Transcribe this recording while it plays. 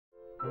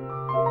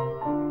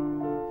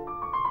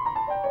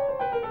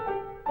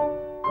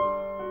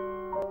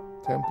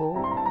Tempo.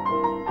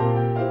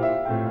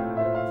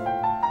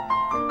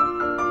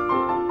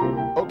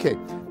 Okay,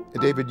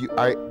 David,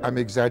 I'm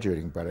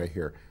exaggerating, but I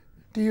hear.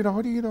 You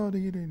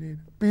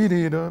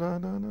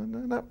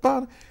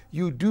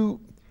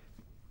do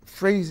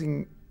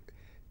phrasing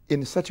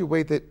in such a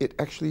way that it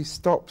actually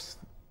stops.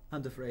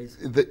 Not the phrase.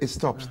 It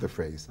stops the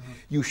phrase.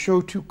 You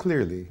show too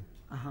clearly.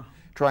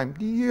 Try.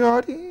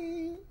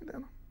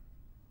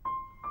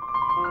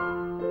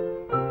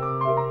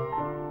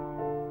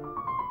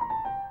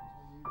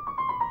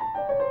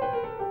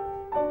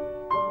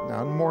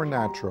 Now more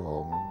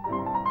natural.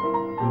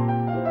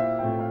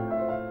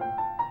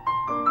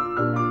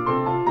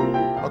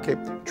 Okay,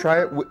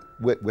 try it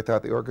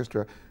without the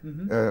orchestra.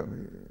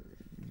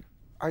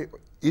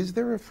 Is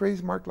there a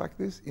phrase marked like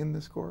this in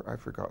the score?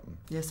 I've forgotten.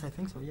 Yes, I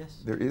think so,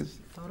 yes. There is?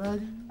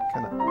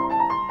 Can I?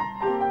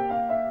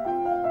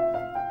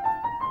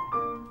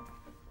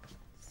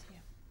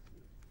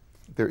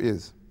 There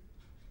is.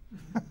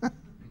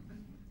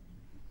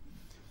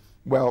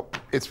 Well,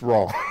 it's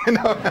wrong.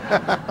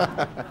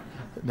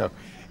 No,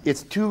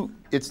 it's too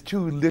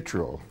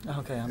literal.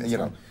 Okay, I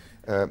understand.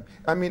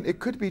 I mean, it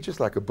could be just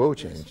like a bow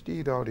change.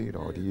 Dee da dee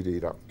da dee dee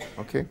da.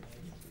 Okay.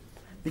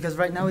 Because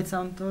right now it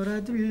sounds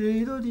that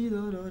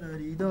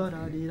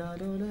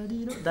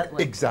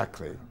way.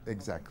 Exactly.